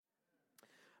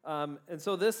And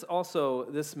so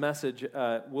this message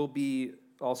will be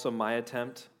also my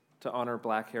attempt to honor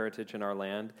Black heritage in our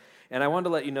land. And I wanted to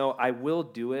let you know I will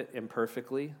do it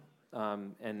imperfectly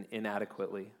and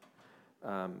inadequately.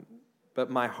 But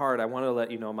my heart, I want to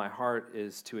let you know my heart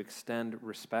is to extend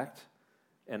respect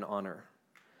and honor.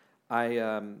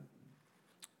 I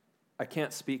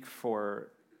can't speak for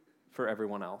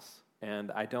everyone else,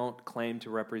 and I don't claim to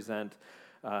represent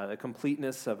the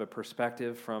completeness of a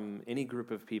perspective from any group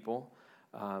of people,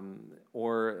 and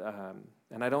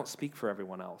I don't speak for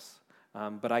everyone else.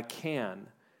 But I can,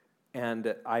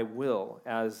 and I will,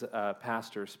 as a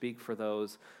pastor, speak for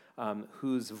those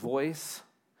whose voice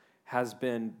has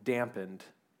been dampened.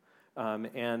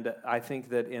 And I think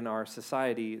that in our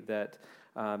society that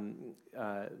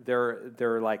there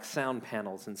are like sound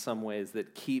panels in some ways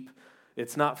that keep,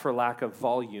 it's not for lack of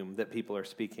volume that people are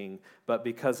speaking, but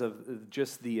because of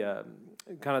just the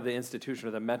kind of the institution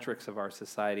or the metrics of our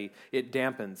society, it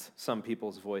dampens some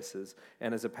people's voices.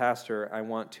 And as a pastor, I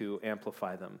want to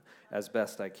amplify them as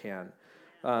best I can.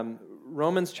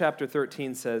 Romans chapter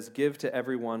 13 says, "Give to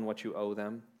everyone what you owe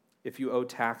them. If you owe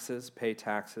taxes, pay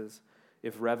taxes.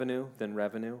 If revenue, then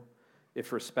revenue.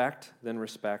 If respect, then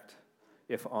respect.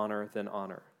 If honor, then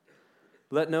honor.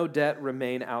 Let no debt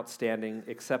remain outstanding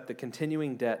except the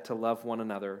continuing debt to love one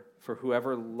another, for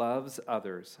whoever loves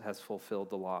others has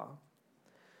fulfilled the law."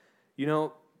 You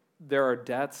know, there are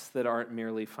debts that aren't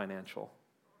merely financial.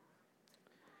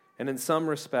 And in some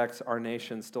respects, our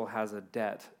nation still has a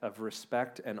debt of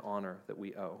respect and honor that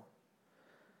we owe.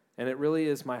 And it really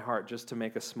is my heart just to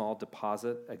make a small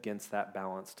deposit against that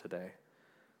balance today.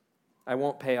 I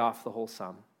won't pay off the whole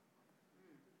sum,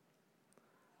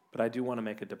 but I do want to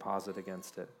make a deposit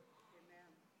against it. Amen.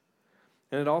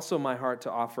 And it also my heart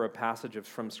to offer a passage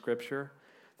from Scripture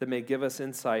that may give us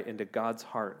insight into God's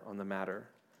heart on the matter.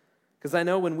 Because I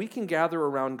know when we can gather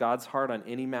around God's heart on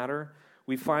any matter,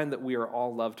 we find that we are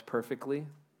all loved perfectly.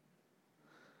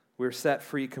 We're set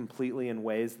free completely in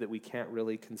ways that we can't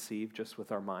really conceive just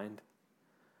with our mind.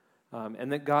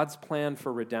 And that God's plan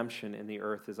for redemption in the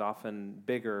earth is often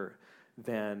bigger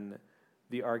than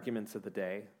the arguments of the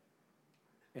day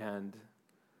and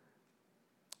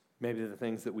maybe the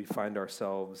things that we find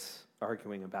ourselves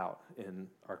arguing about in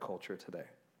our culture today.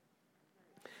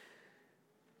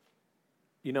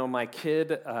 You know,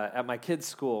 at my kid's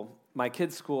school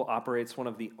operates one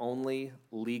of the only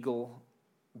legal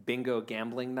bingo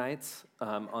gambling nights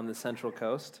on the Central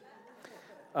Coast.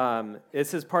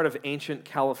 This is part of ancient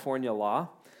California law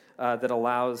that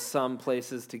allows some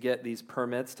places to get these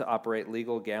permits to operate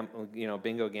legal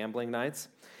bingo gambling nights.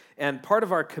 And part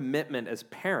of our commitment as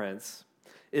parents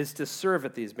is to serve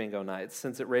at these bingo nights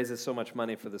since it raises so much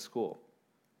money for the school.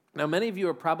 Now, many of you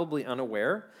are probably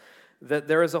unaware that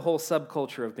there is a whole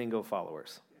subculture of bingo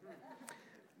followers.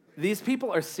 These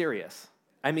people are serious.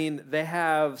 I mean, they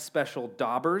have special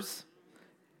daubers.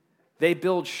 They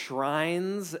build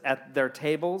shrines at their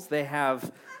tables. They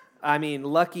have,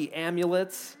 lucky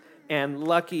amulets and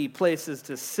lucky places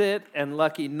to sit and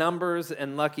lucky numbers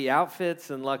and lucky outfits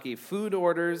and lucky food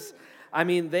orders. I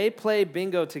mean, they play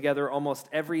bingo together almost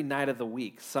every night of the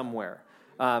week somewhere.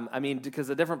 Because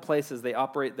the different places, they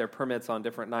operate their permits on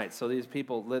different nights. So these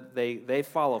people, they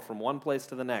follow from one place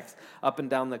to the next, up and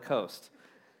down the coast.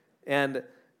 And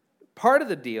part of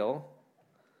the deal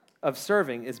of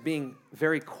serving is being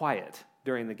very quiet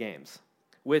during the games,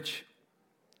 which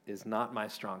is not my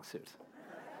strong suit.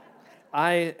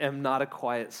 I am not a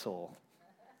quiet soul,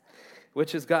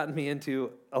 which has gotten me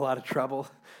into a lot of trouble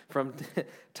from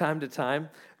time to time.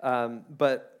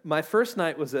 But my first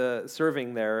night was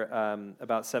serving there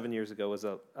about 7 years ago was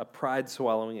a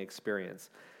pride-swallowing experience.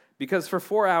 Because for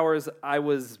 4 hours, I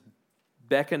was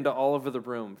beckoned all over the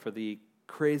room for the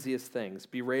craziest things,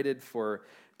 berated for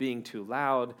being too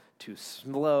loud, too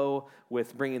slow,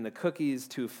 with bringing the cookies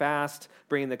too fast,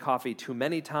 bringing the coffee too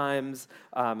many times,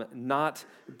 not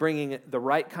bringing the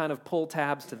right kind of pull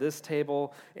tabs to this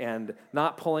table, and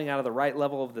not pulling out of the right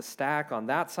level of the stack on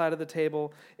that side of the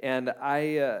table. And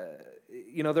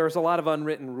there's a lot of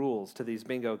unwritten rules to these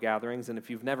bingo gatherings, and if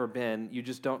you've never been, you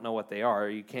just don't know what they are.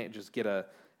 You can't just get a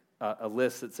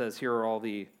list that says, here are all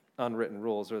the unwritten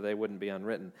rules, or they wouldn't be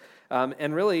unwritten.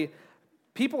 And really,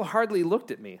 people hardly looked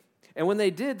at me. And when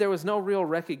they did, there was no real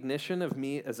recognition of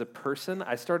me as a person.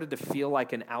 I started to feel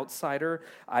like an outsider.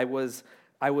 I was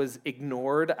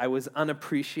ignored. I was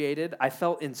unappreciated. I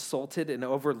felt insulted and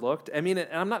overlooked. I mean, and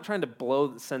I'm not trying to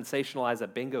sensationalize a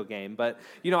bingo game, but,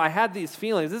 I had these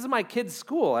feelings. This is my kid's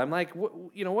school. I'm like,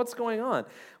 what's going on?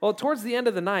 Well, towards the end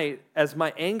of the night, as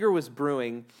my anger was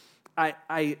brewing,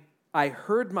 I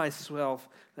heard myself,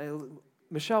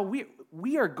 Michelle,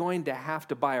 we are going to have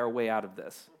to buy our way out of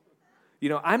this.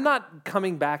 I'm not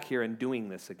coming back here and doing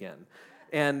this again.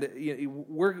 And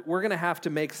we're going to have to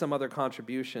make some other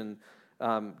contribution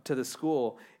to the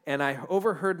school. And I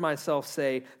overheard myself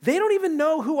say, they don't even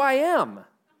know who I am.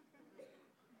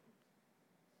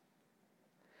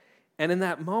 And in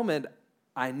that moment,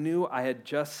 I knew I had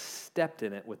just stepped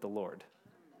in it with the Lord.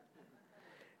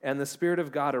 And the Spirit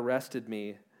of God arrested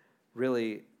me,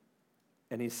 really,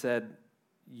 and he said,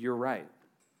 you're right.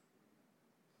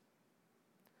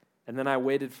 And then I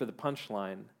waited for the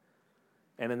punchline,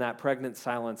 and in that pregnant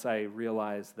silence, I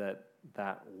realized that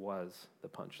that was the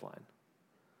punchline.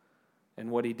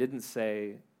 And what he didn't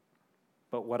say,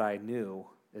 but what I knew,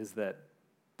 is that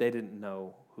they didn't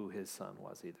know who his son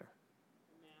was either.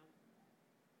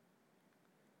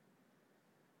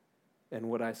 And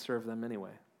would I serve them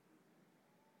anyway?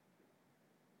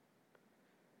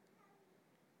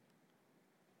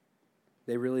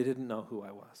 They really didn't know who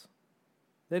I was.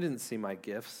 They didn't see my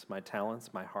gifts, my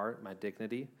talents, my heart, my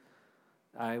dignity.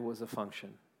 I was a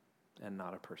function and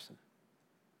not a person.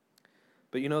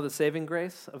 But the saving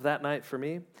grace of that night for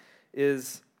me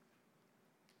is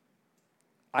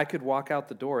I could walk out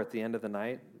the door at the end of the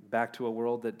night back to a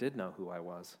world that did know who I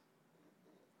was.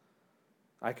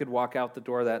 I could walk out the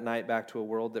door that night back to a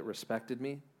world that respected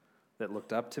me, that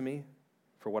looked up to me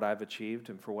for what I've achieved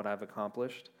and for what I've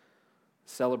accomplished,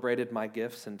 celebrated my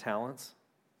gifts and talents.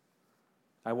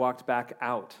 I walked back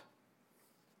out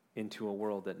into a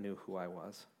world that knew who I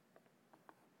was.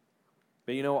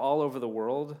 But all over the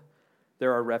world,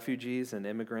 there are refugees and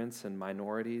immigrants and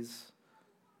minorities,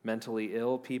 mentally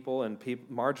ill people and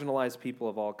marginalized people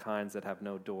of all kinds that have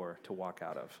no door to walk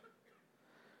out of.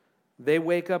 They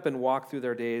wake up and walk through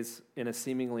their days in a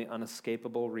seemingly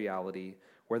unescapable reality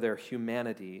where their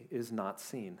humanity is not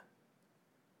seen,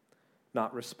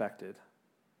 not respected,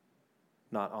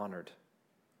 not honored.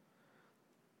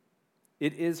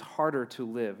 It is harder to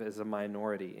live as a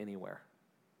minority anywhere.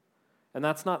 And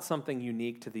that's not something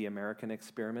unique to the American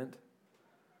experiment.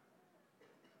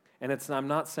 And I'm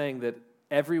not saying that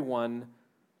everyone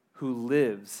who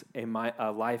lives a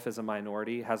life as a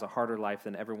minority has a harder life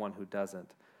than everyone who doesn't.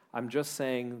 I'm just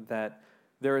saying that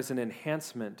there is an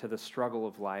enhancement to the struggle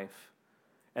of life,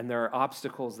 and there are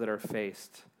obstacles that are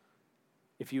faced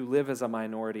if you live as a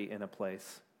minority in a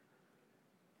place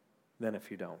than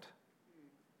if you don't.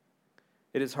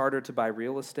 It is harder to buy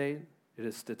real estate. It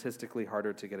is statistically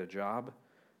harder to get a job.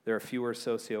 There are fewer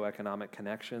socioeconomic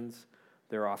connections.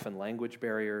 There are often language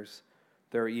barriers.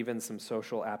 There are even some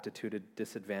social aptitude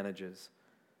disadvantages.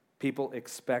 People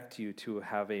expect you to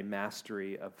have a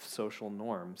mastery of social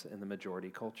norms in the majority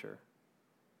culture.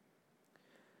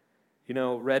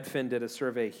 Redfin did a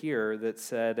survey here that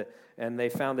said, and they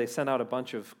sent out a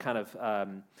bunch of kind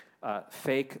of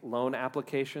fake loan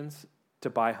applications to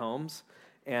buy homes,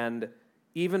 and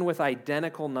even with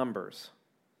identical numbers,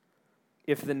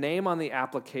 if the name on the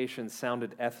application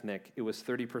sounded ethnic, it was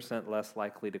 30% less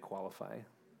likely to qualify.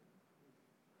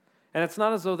 And it's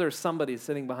not as though there's somebody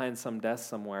sitting behind some desk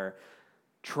somewhere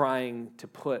trying to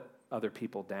put other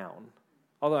people down.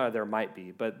 Although there might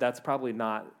be, but that's probably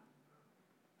not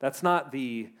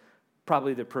the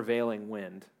prevailing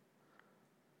wind.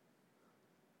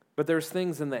 But there's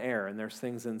things in the air and there's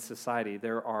things in society.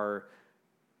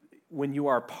 When you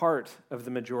are part of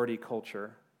the majority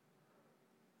culture,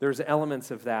 there's elements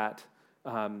of that.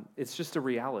 It's just a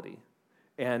reality.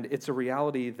 And it's a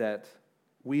reality that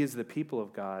we as the people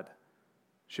of God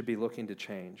should be looking to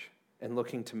change and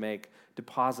looking to make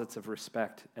deposits of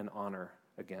respect and honor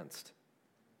against.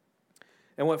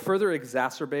 And what further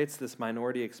exacerbates this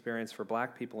minority experience for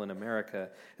black people in America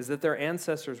is that their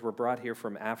ancestors were brought here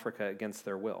from Africa against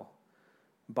their will,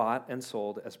 bought and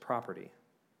sold as property.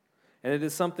 And it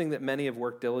is something that many have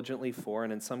worked diligently for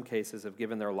and in some cases have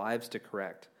given their lives to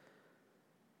correct.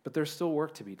 But there's still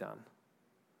work to be done.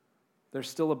 There's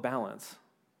still a balance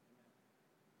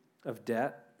of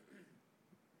debt,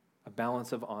 a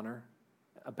balance of honor,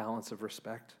 a balance of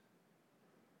respect.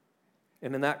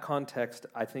 And in that context,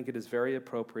 I think it is very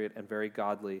appropriate and very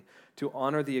godly to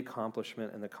honor the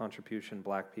accomplishment and the contribution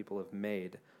black people have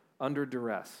made under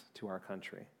duress to our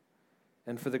country,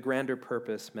 and for the grander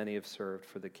purpose many have served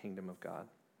for the kingdom of God.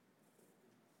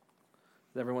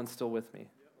 Is everyone still with me?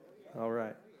 All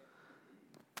right.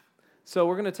 So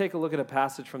we're going to take a look at a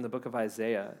passage from the book of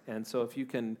Isaiah. And so if you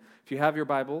have your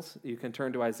Bibles, you can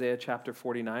turn to Isaiah chapter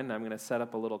 49, and I'm going to set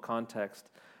up a little context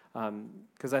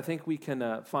because I think we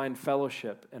can find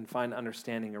fellowship and find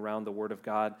understanding around the Word of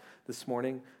God this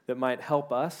morning that might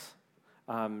help us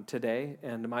today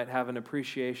and might have an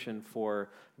appreciation for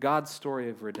God's story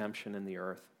of redemption in the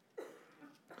earth.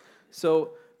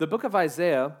 So The book of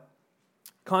Isaiah,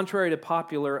 contrary to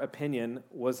popular opinion,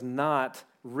 was not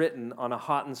written on a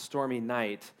hot and stormy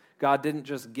night. God didn't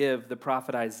just give the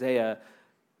prophet Isaiah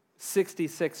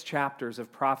 66 chapters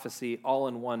of prophecy all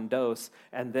in one dose,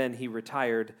 and then he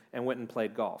retired and went and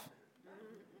played golf.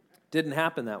 Didn't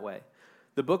happen that way.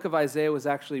 The book of Isaiah was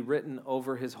actually written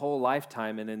over his whole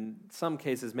lifetime, and in some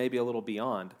cases maybe a little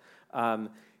beyond.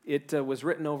 It was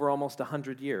written over almost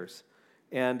 100 years,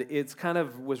 and it's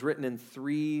was written in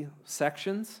 3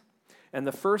 sections. And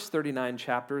the first 39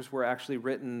 chapters were actually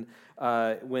written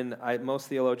when most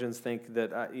theologians think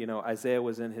that Isaiah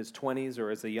was in his 20s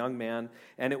or as a young man,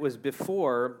 and it was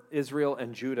before Israel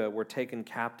and Judah were taken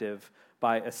captive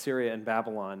by Assyria and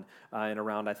Babylon in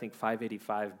around, I think,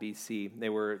 585 BC. They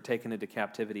were taken into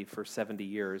captivity for 70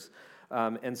 years.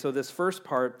 And so this first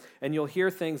part, and you'll hear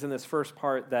things in this first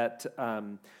part that,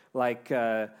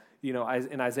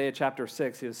 in Isaiah chapter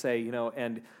 6, he'll say,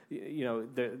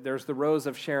 there's the rose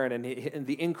of Sharon, and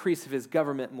the increase of his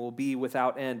government will be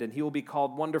without end, and he will be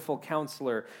called Wonderful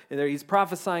Counselor. And he's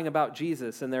prophesying about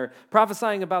Jesus, and they're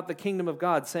prophesying about the kingdom of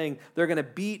God, saying they're going to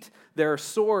beat their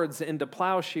swords into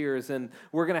plowshares, and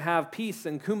we're going to have peace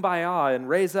and kumbaya and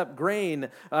raise up grain,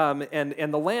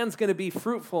 and the land's going to be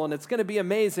fruitful, and it's going to be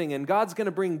amazing, and God's going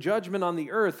to bring judgment on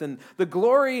the earth, and the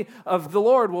glory of the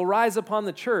Lord will rise upon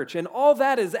the church. And all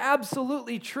that is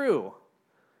absolutely true.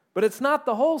 But it's not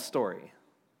the whole story.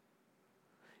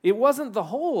 It wasn't the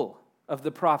whole of the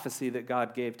prophecy that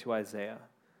God gave to Isaiah.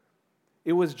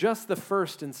 It was just the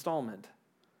first installment.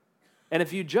 And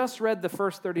if you just read the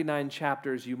first 39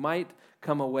 chapters, you might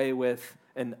come away with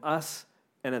an us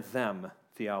and a them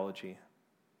theology.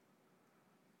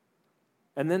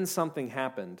 And then something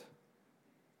happened.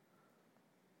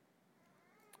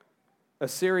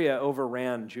 Assyria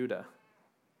overran Judah.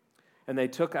 And they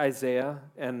took Isaiah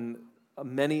and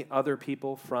many other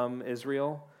people from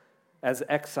Israel as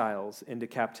exiles into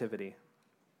captivity.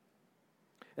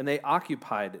 And they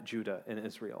occupied Judah and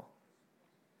Israel.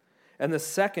 And the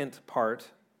second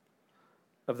part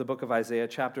of the book of Isaiah,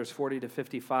 chapters 40 to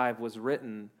 55, was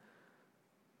written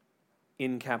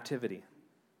in captivity,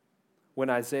 when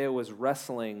Isaiah was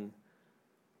wrestling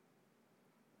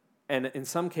and in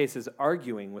some cases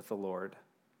arguing with the Lord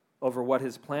over what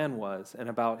his plan was and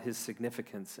about his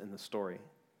significance in the story.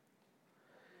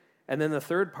 And then the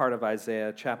third part of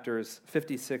Isaiah, chapters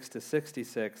 56 to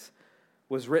 66,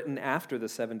 was written after the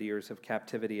 70 years of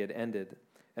captivity had ended.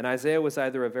 And Isaiah was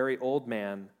either a very old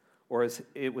man, or as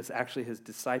it was actually his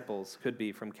disciples, could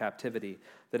be from captivity,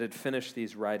 that had finished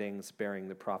these writings bearing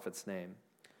the prophet's name.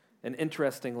 And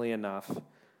interestingly enough,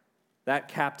 that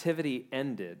captivity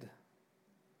ended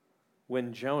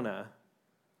when Jonah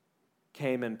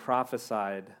came and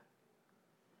prophesied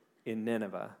in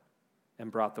Nineveh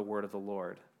and brought the word of the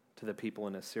Lord to the people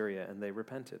in Assyria, and they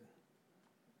repented.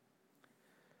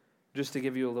 Just to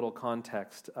give you a little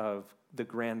context of the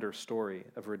grander story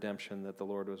of redemption that the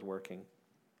Lord was working.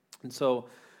 And so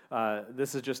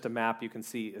this is just a map. You can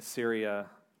see Assyria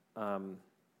up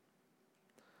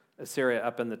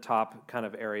in the top kind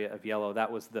of area of yellow. That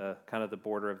was the kind of the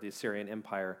border of the Assyrian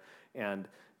Empire. And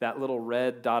that little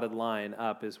red dotted line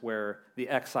up is where the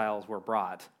exiles were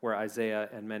brought, where Isaiah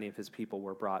and many of his people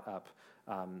were brought up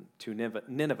to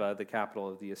Nineveh, the capital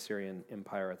of the Assyrian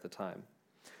Empire at the time.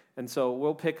 And so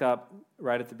we'll pick up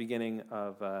right at the beginning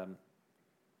of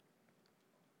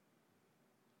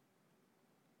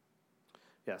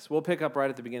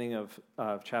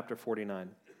chapter 49.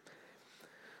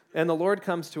 And the Lord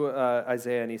comes to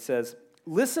Isaiah and he says,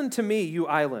 "Listen to me, you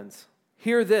islands.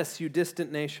 Hear this, you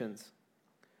distant nations.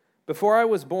 Before I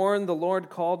was born, the Lord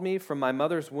called me. From my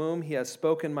mother's womb, he has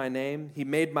spoken my name. He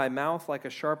made my mouth like a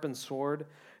sharpened sword.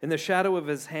 In the shadow of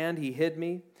his hand, he hid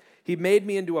me. He made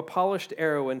me into a polished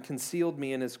arrow and concealed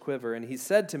me in his quiver. And he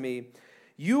said to me,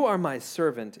 'You are my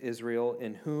servant, Israel,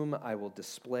 in whom I will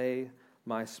display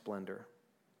my splendor.'"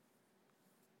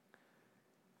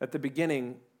 At the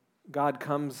beginning, God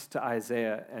comes to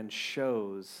Isaiah and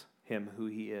shows him who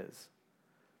he is,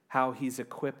 how he's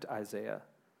equipped Isaiah.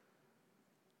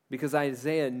 Because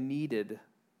Isaiah needed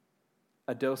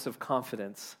a dose of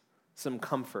confidence, some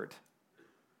comfort.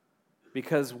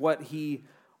 Because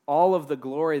all of the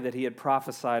glory that he had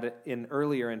prophesied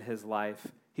earlier in his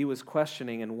life, he was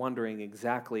questioning and wondering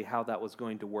exactly how that was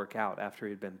going to work out after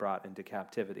he had been brought into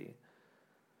captivity.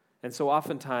 And so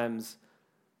oftentimes,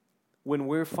 when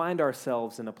we find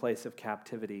ourselves in a place of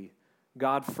captivity,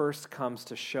 God first comes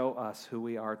to show us who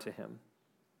we are to him,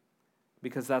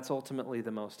 because that's ultimately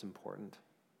the most important.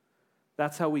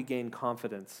 That's how we gain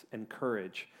confidence and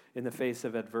courage in the face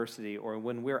of adversity, or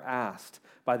when we're asked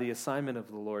by the assignment of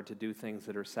the Lord to do things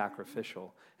that are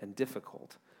sacrificial and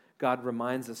difficult. God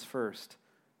reminds us first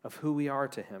of who we are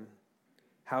to him,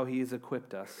 how he has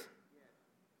equipped us.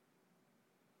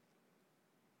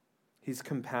 He's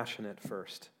compassionate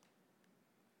first.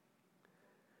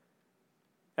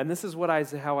 And this is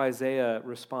how Isaiah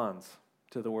responds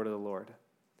to the word of the Lord.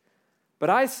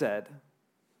 But I said,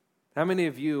 how many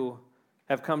of you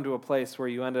have come to a place where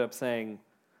you ended up saying,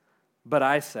 but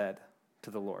I said to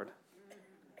the Lord?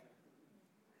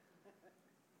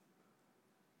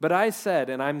 But I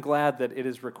said, and I'm glad that it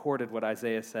is recorded what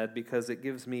Isaiah said because it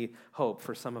gives me hope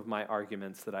for some of my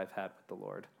arguments that I've had with the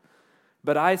Lord.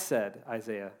 But I said,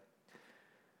 Isaiah,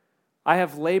 I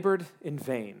have labored in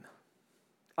vain.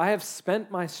 I have spent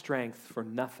my strength for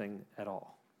nothing at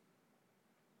all.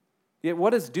 Yet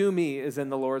what is due me is in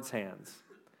the Lord's hands,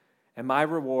 and my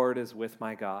reward is with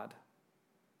my God.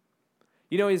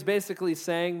 You know, he's basically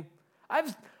saying,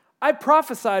 I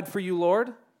prophesied for you,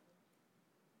 Lord.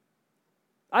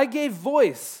 I gave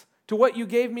voice to what you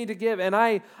gave me to give, and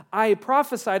I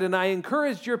prophesied and I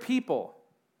encouraged your people.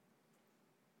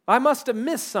 I must have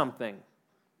missed something.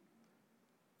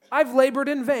 I've labored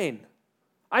in vain.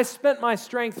 I spent my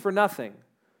strength for nothing.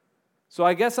 So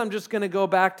I guess I'm just going to go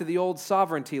back to the old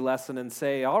sovereignty lesson and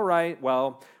say, all right,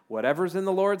 well, whatever's in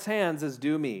the Lord's hands is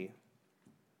due me.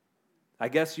 I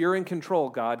guess you're in control,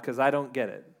 God, because I don't get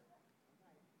it.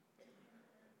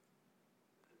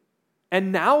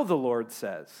 And now the Lord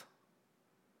says,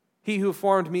 he who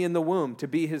formed me in the womb to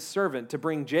be his servant, to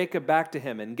bring Jacob back to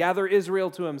him and gather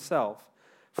Israel to himself.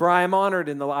 For I am honored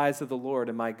in the eyes of the Lord,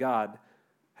 and my God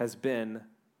has been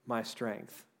my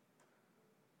strength.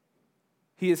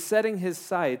 He is setting his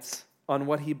sights on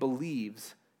what he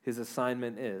believes his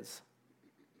assignment is.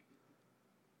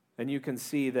 And you can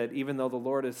see that even though the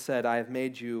Lord has said, I have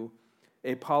made you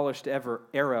a polished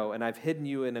arrow, and I've hidden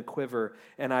you in a quiver,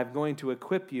 and I'm going to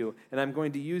equip you, and I'm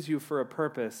going to use you for a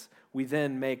purpose, we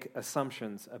then make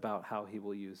assumptions about how he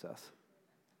will use us.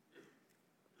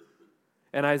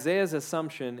 And Isaiah's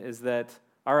assumption is that,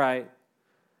 all right,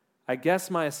 I guess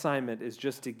my assignment is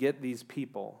just to get these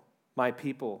people, my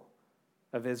people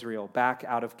of Israel, back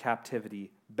out of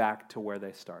captivity, back to where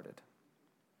they started.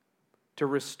 To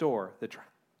restore the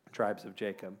tribes of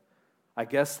Jacob. I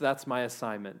guess that's my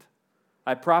assignment.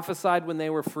 I prophesied when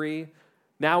they were free.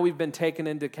 Now we've been taken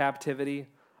into captivity.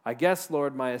 I guess,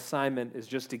 Lord, my assignment is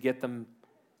just to get them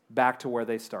back to where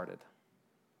they started.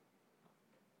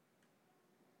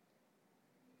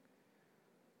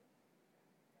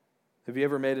 Have you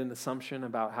ever made an assumption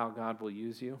about how God will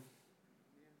use you?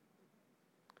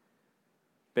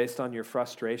 Based on your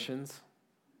frustrations?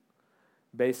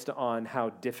 Based on how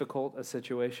difficult a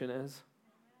situation is?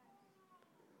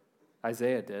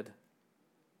 Isaiah did.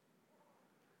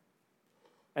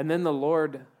 And then the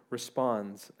Lord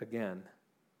responds again.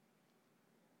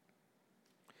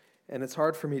 And it's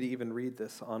hard for me to even read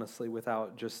this, honestly,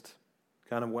 without just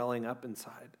kind of welling up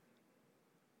inside.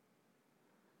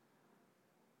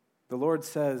 The Lord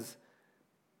says,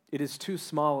 it is too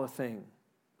small a thing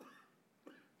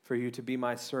for you to be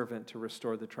my servant to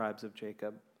restore the tribes of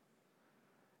Jacob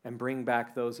and bring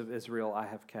back those of Israel I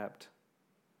have kept.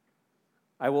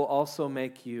 I will also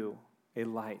make you a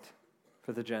light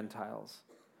for the Gentiles,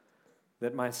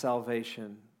 that my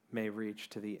salvation may reach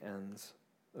to the ends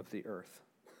of the earth.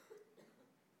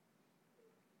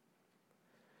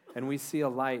 And we see a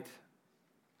light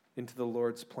into the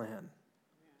Lord's plan.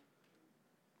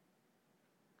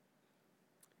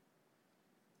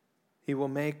 He will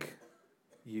make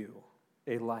you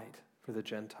a light for the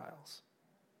Gentiles.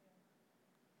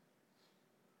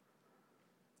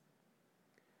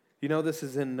 You know, this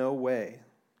is in no way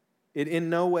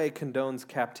condones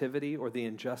captivity or the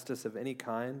injustice of any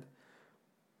kind,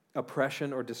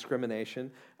 oppression or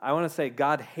discrimination. I want to say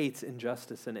God hates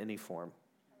injustice in any form.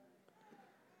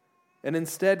 And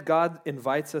instead, God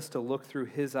invites us to look through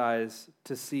his eyes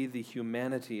to see the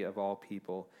humanity of all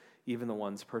people, even the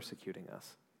ones persecuting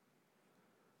us.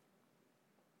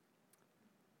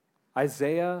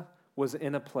 Isaiah was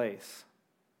in a place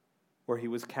where he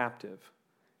was captive,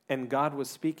 and God was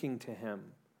speaking to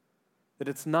him that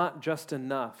it's not just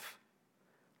enough.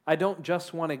 I don't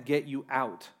just want to get you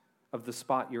out of the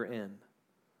spot you're in.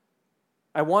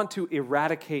 I want to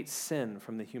eradicate sin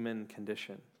from the human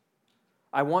condition.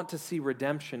 I want to see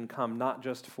redemption come not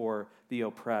just for the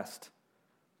oppressed,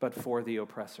 but for the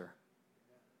oppressor.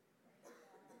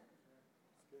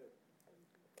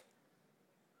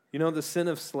 You know, the sin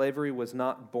of slavery was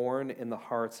not born in the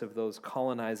hearts of those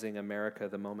colonizing America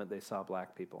the moment they saw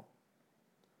black people.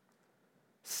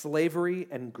 Slavery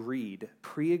and greed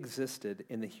pre-existed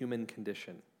in the human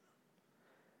condition,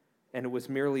 and it was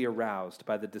merely aroused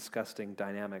by the disgusting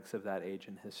dynamics of that age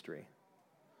in history.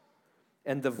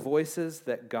 and the voices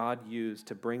that God used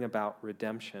to bring about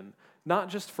redemption, not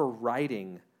just for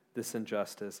righting this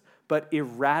injustice, but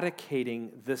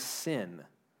eradicating the sin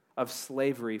of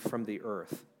slavery from the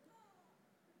earth,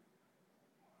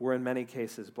 were in many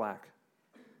cases black.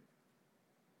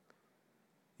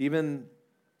 Even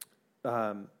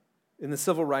in the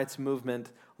civil rights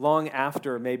movement, long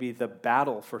after maybe the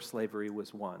battle for slavery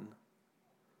was won,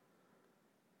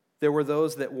 there were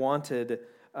those that wanted,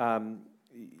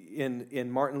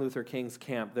 in Martin Luther King's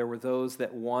camp, there were those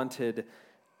that wanted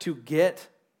to get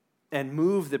and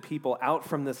move the people out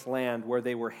from this land where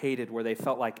they were hated, where they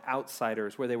felt like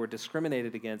outsiders, where they were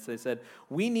discriminated against. They said,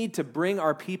 we need to bring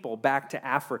our people back to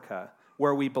Africa,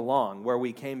 where we belong, where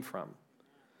we came from.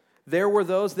 There were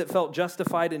those that felt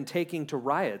justified in taking to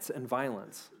riots and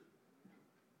violence.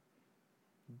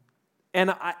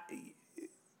 And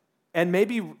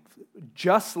maybe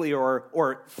justly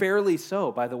or fairly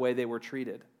so by the way they were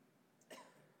treated.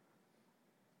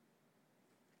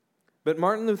 But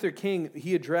Martin Luther King,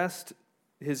 he addressed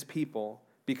his people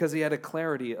because he had a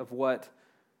clarity of what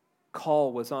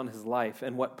call was on his life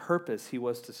and what purpose he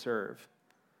was to serve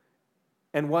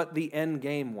and what the end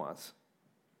game was.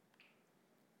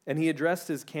 And he addressed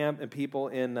his camp and people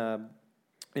in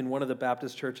one of the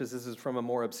Baptist churches. This is from a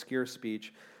more obscure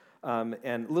speech,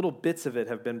 and little bits of it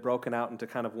have been broken out into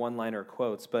kind of one-liner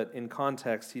quotes. But in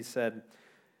context, he said,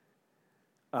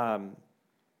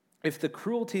 if the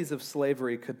cruelties of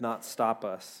slavery could not stop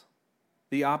us,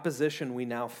 the opposition we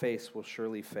now face will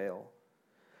surely fail.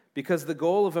 Because the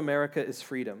goal of America is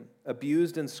freedom,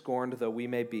 abused and scorned though we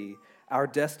may be, our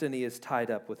destiny is tied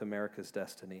up with America's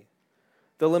destiny.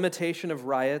 The limitation of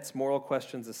riots, moral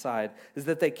questions aside, is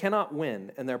that they cannot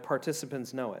win, and their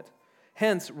participants know it.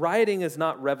 Hence, rioting is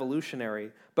not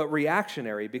revolutionary, but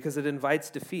reactionary because it invites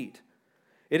defeat.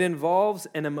 It involves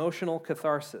an emotional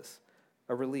catharsis,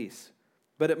 a release,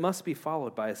 but it must be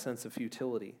followed by a sense of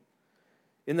futility.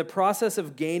 In the process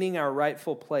of gaining our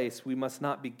rightful place, we must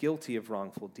not be guilty of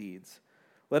wrongful deeds.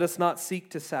 Let us not seek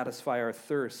to satisfy our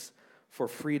thirst for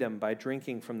freedom by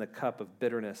drinking from the cup of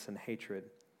bitterness and hatred.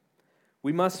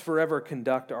 We must forever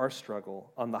conduct our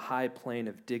struggle on the high plane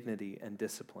of dignity and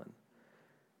discipline.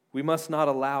 We must not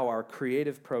allow our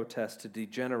creative protest to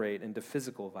degenerate into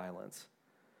physical violence.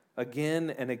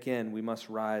 Again and again, we must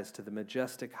rise to the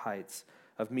majestic heights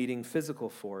of meeting physical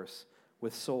force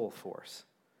with soul force.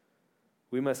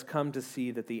 We must come to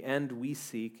see that the end we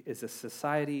seek is a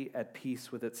society at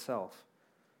peace with itself,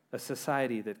 a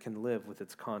society that can live with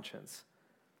its conscience.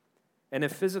 And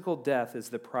if physical death is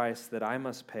the price that I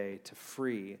must pay to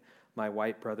free my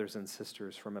white brothers and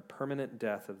sisters from a permanent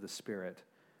death of the spirit,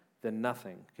 then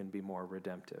nothing can be more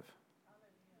redemptive.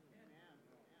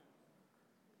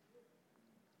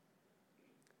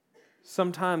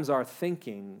 Sometimes our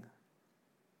thinking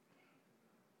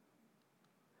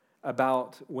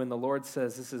about when the Lord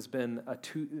says this has been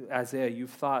Isaiah,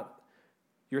 you've thought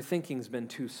your thinking's been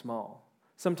too small.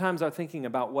 Sometimes our thinking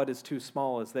about what is too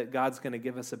small is that God's going to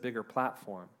give us a bigger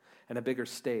platform and a bigger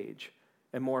stage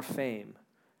and more fame,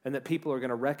 and that people are going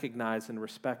to recognize and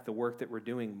respect the work that we're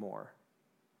doing more.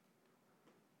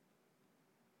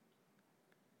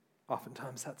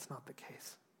 Oftentimes that's not the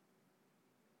case.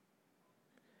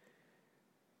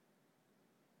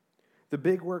 The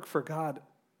big work for God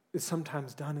is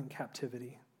sometimes done in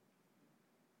captivity.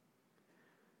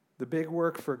 The big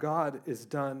work for God is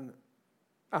done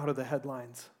out of the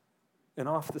headlines and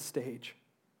off the stage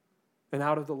and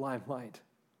out of the limelight.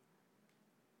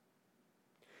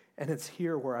 And it's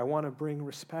here where I want to bring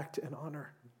respect and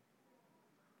honor.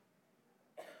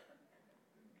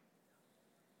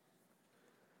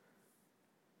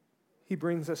 He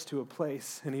brings us to a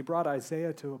place, and he brought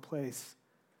Isaiah to a place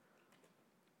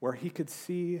where he could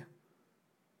see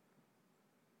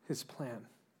his plan,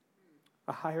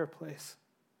 a higher place,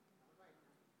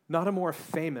 not a more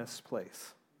famous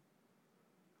place,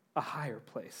 a higher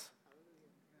place.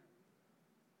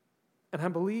 And I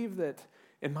believe that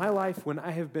in my life, when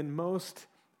I have been most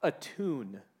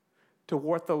attuned to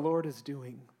what the Lord is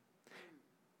doing,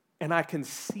 and I can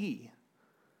see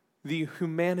the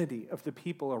humanity of the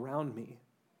people around me,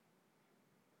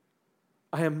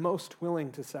 I am most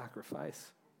willing to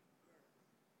sacrifice.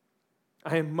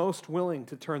 I am most willing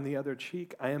to turn the other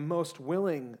cheek. I am most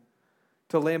willing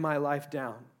to lay my life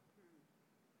down.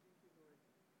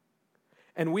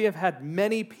 And we have had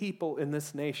many people in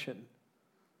this nation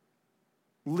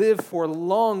live for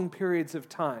long periods of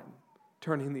time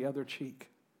turning the other cheek,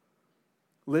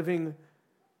 living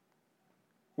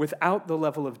without the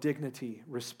level of dignity,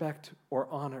 respect, or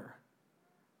honor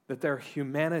that their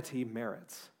humanity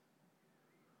merits.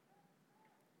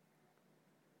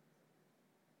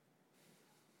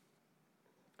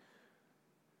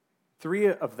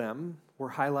 3 of them were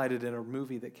highlighted in a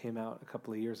movie that came out a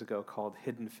couple of years ago called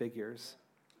Hidden Figures.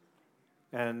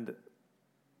 And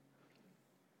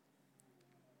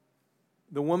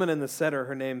the woman in the center,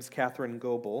 her name's Catherine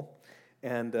Goebel,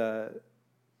 and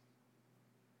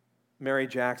Mary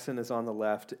Jackson is on the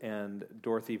left, and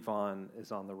Dorothy Vaughan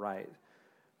is on the right.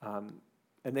 And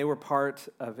they were part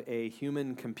of a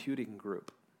human computing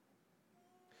group.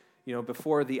 You know,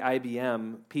 before the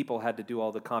IBM, people had to do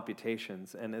all the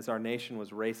computations, and as our nation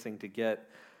was racing to get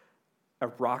a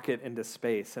rocket into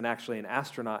space, and actually an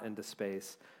astronaut into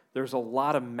space, there's a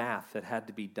lot of math that had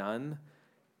to be done,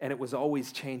 and it was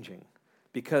always changing.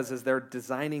 Because as they're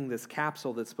designing this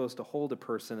capsule that's supposed to hold a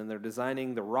person, and they're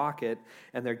designing the rocket,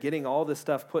 and they're getting all this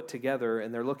stuff put together,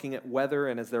 and they're looking at weather,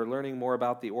 and as they're learning more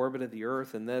about the orbit of the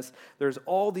Earth and this, there's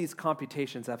all these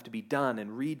computations have to be done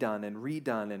and redone and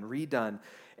redone and redone.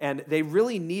 And they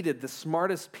really needed the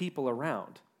smartest people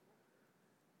around.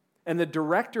 And the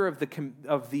director of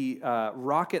the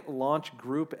rocket launch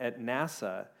group at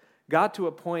NASA got to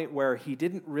a point where he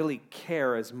didn't really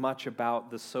care as much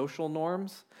about the social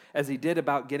norms as he did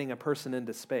about getting a person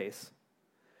into space.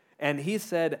 And he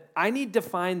said, I need to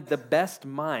find the best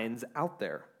minds out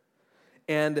there.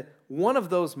 And one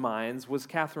of those minds was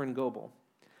Catherine Goebel.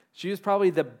 She was probably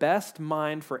the best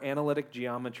mind for analytic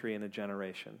geometry in a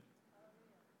generation.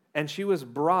 And she was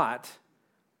brought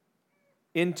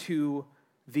into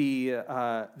the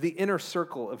inner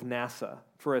circle of NASA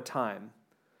for a time.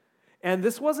 And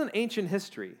this wasn't ancient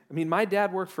history. I mean, my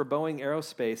dad worked for Boeing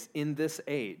Aerospace in this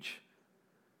age.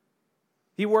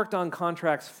 He worked on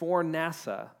contracts for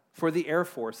NASA, for the Air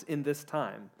Force in this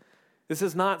time. This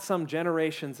is not some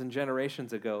generations and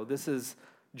generations ago. This is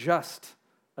just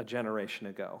a generation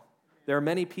ago. There are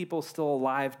many people still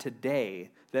alive today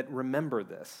that remember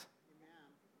this,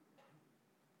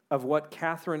 of what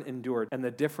Catherine endured and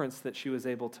the difference that she was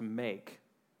able to make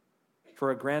for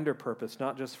a grander purpose,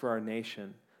 not just for our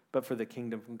nation, but for the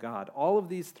kingdom of God. All of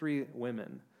these 3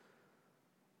 women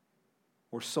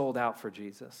were sold out for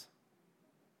Jesus.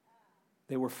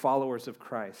 They were followers of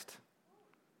Christ.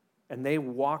 And they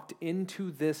walked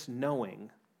into this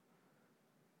knowing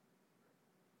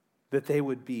that they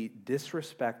would be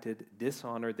disrespected,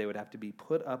 dishonored, they would have to be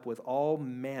put up with all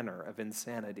manner of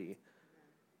insanity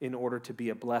in order to be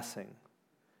a blessing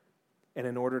and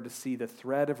in order to see the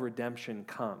thread of redemption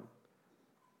come.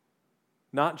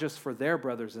 Not just for their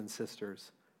brothers and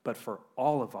sisters, but for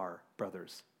all of our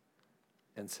brothers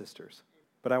and sisters.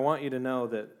 But I want you to know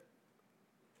that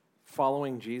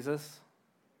following Jesus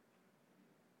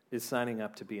is signing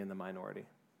up to be in the minority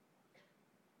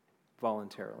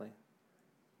voluntarily.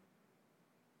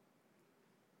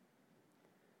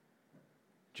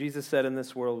 Jesus said in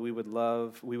this world we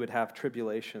would have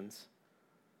tribulations,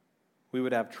 we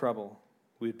would have trouble,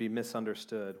 we would be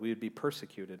misunderstood, we would be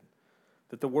persecuted,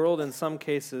 that the world in some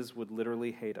cases would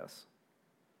literally hate us.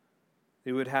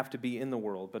 We would have to be in the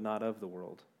world, but not of the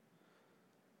world.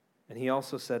 And he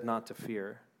also said not to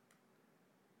fear,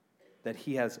 that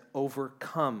he has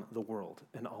overcome the world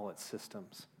and all its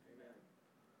systems.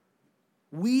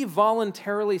 Amen. We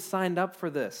voluntarily signed up for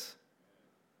this.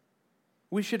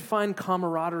 We should find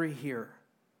camaraderie here,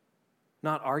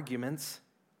 not arguments.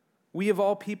 We of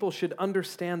all people should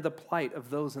understand the plight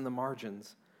of those in the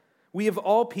margins. We of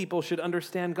all people should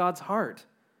understand God's heart.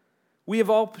 We of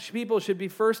all people should be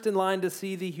first in line to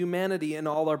see the humanity in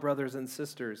all our brothers and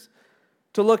sisters,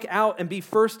 to look out and be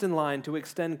first in line to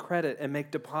extend credit and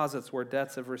make deposits where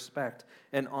debts of respect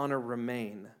and honor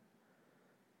remain.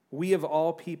 We of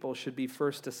all people should be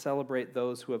first to celebrate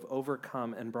those who have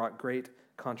overcome and brought great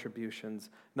contributions,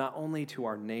 not only to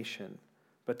our nation,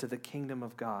 but to the kingdom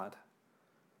of God,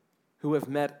 who have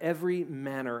met every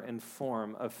manner and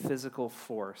form of physical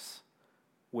force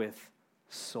with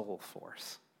soul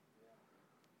force.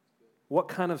 What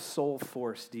kind of soul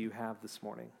force do you have this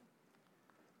morning?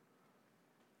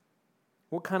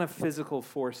 What kind of physical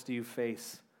force do you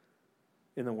face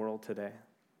in the world today?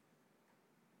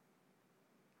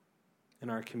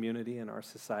 In our community, in our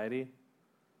society?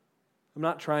 I'm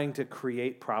not trying to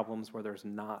create problems where there's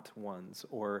not ones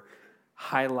or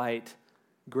highlight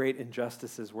great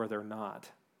injustices where they're not.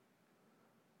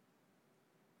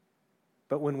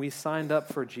 But when we signed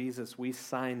up for Jesus, we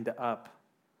signed up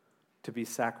to be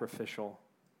sacrificial,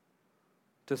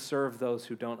 to serve those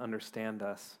who don't understand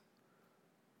us,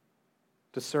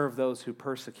 to serve those who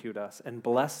persecute us, and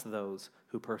bless those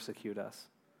who persecute us.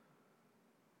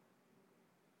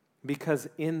 Because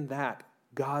in that,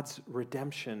 God's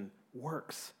redemption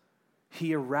works.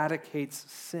 He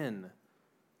eradicates sin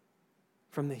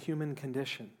from the human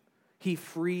condition. He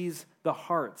frees the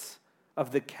hearts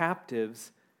of the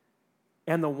captives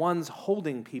and the ones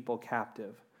holding people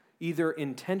captive, either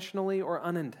intentionally or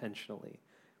unintentionally.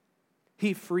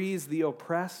 He frees the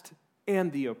oppressed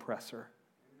and the oppressor.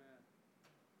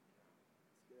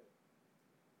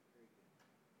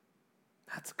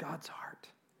 That's God's heart.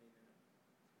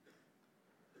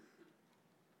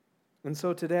 And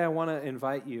so today I want to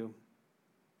invite you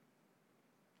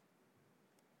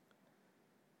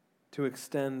to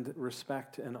extend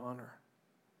respect and honor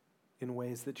in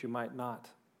ways that you might not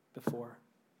before.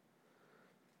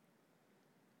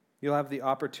 You'll have the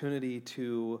opportunity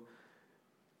to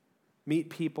meet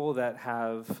people that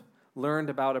have learned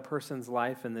about a person's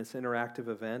life in this interactive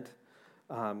event.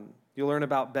 You'll learn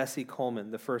about Bessie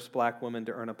Coleman, the first black woman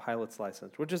to earn a pilot's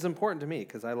license, which is important to me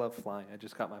because I love flying. I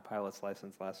just got my pilot's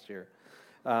license last year.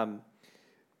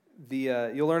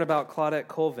 You'll learn about Claudette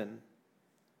Colvin.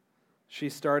 She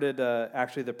started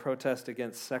actually the protest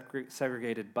against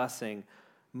segregated busing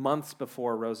months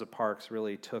before Rosa Parks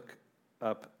really took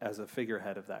up as a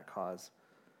figurehead of that cause.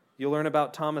 You'll learn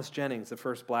about Thomas Jennings, the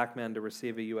first black man to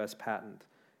receive a U.S. patent.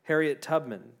 Harriet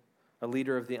Tubman, a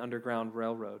leader of the Underground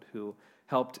Railroad who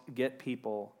helped get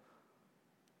people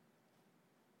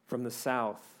from the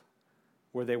South,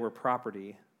 where they were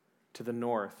property, to the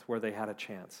North, where they had a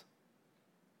chance.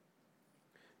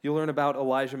 You'll learn about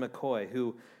Elijah McCoy,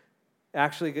 who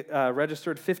actually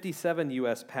registered 57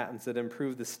 U.S. patents that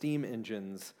improved the steam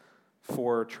engines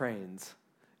for trains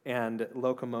and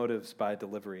locomotives by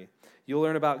delivery. You'll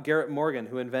learn about Garrett Morgan,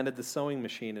 who invented the sewing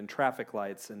machine and traffic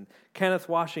lights, and Kenneth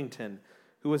Washington,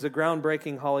 who was a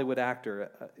groundbreaking Hollywood actor.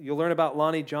 You'll learn about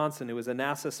Lonnie Johnson, who was a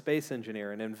NASA space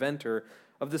engineer and inventor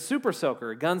of the Super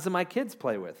Soaker, guns that my kids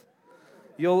play with.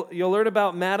 You'll learn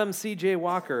about Madam C.J.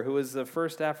 Walker, who was the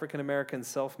first African-American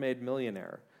self-made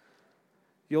millionaire.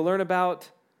 You'll learn about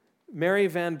Mary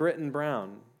Van Britten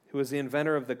Brown, who was the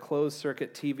inventor of the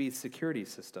closed-circuit TV security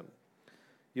system.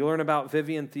 You'll learn about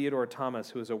Vivian Theodore Thomas,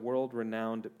 who is a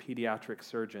world-renowned pediatric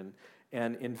surgeon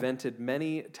and invented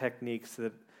many techniques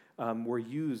that were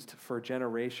used for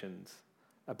generations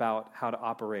about how to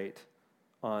operate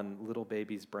on little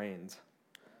babies' brains.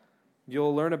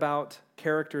 You'll learn about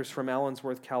characters from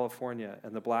Allensworth, California,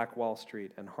 and the Black Wall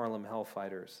Street and Harlem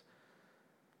Hellfighters.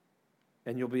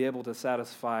 And you'll be able to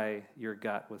satisfy your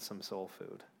gut with some soul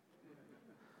food.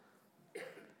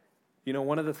 You know,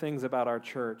 one of the things about our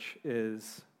church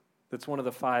is that's one of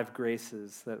the 5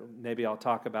 graces that maybe I'll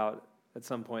talk about at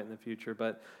some point in the future,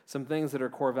 but some things that are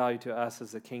core value to us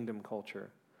is the kingdom culture.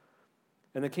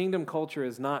 And the kingdom culture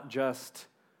is not just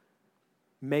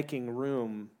making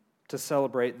room to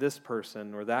celebrate this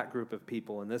person or that group of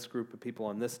people and this group of people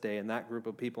on this day and that group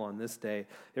of people on this day.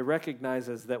 It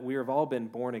recognizes that we have all been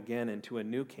born again into a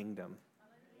new kingdom.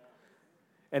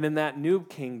 And in that new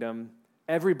kingdom,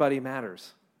 everybody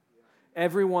matters.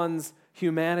 Everyone's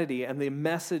humanity and the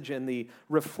message and the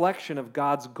reflection of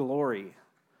God's glory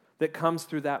that comes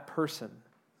through that person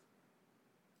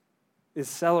is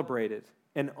celebrated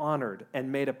and honored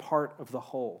and made a part of the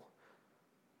whole.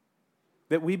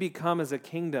 That we become as a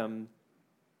kingdom,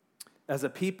 as a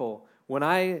people, when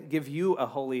I give you a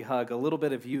holy hug, a little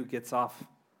bit of you gets off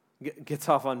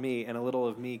on me and a little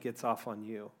of me gets off on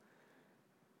you.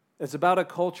 It's about a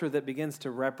culture that begins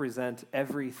to represent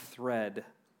every thread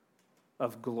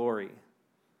of glory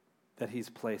that he's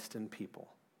placed in people.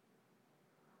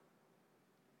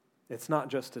 It's not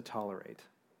just to tolerate.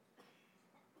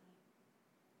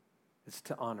 It's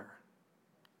to honor.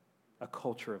 A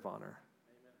culture of honor.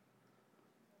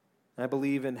 I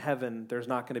believe in heaven there's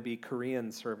not going to be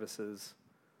Korean services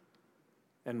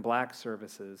and black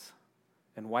services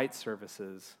and white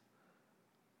services.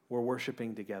 We're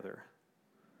worshiping together.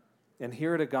 And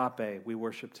here at Agape, we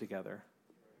worship together.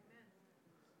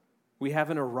 We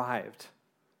haven't arrived.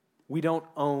 We don't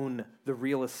own the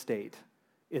real estate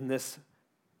in this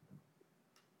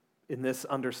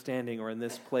understanding or in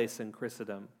this place in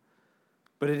Christendom.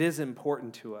 But it is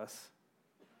important to us.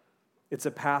 It's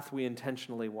a path we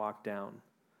intentionally walk down.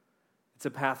 It's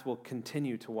a path we'll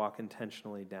continue to walk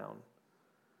intentionally down.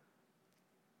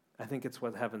 I think it's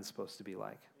what heaven's supposed to be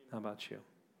like. How about you?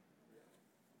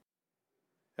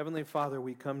 Heavenly Father,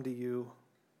 we come to you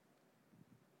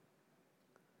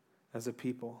as a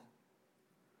people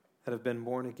that have been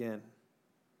born again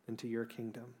into your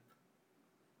kingdom.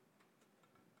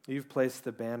 You've placed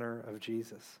the banner of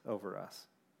Jesus over us.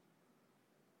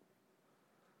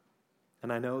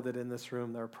 And I know that in this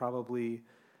room there are probably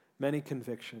many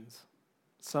convictions,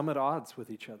 some at odds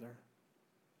with each other,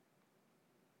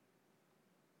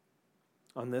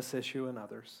 on this issue and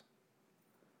others.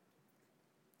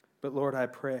 But Lord, I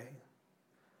pray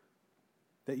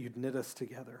that you'd knit us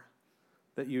together,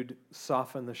 that you'd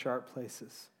soften the sharp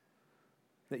places,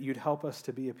 that you'd help us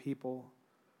to be a people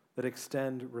that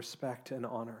extend respect and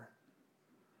honor,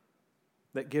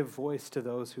 that give voice to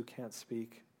those who can't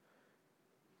speak,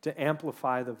 to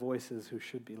amplify the voices who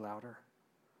should be louder,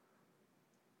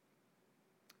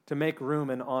 to make room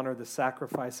and honor the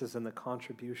sacrifices and the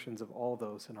contributions of all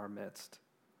those in our midst,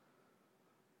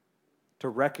 to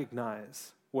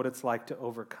recognize what it's like to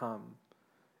overcome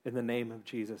in the name of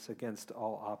Jesus against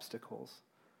all obstacles,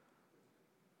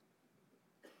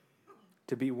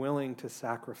 to be willing to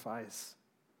sacrifice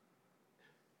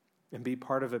and be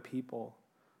part of a people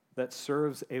that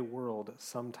serves a world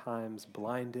sometimes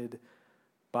blinded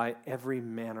by every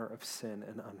manner of sin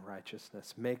and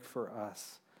unrighteousness. Make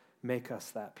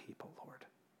us that people, Lord.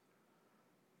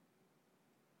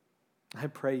 I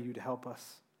pray you'd help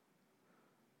us.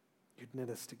 You'd knit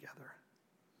us together.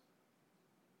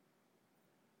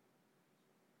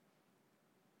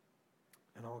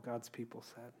 And all God's people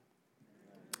said,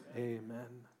 Amen.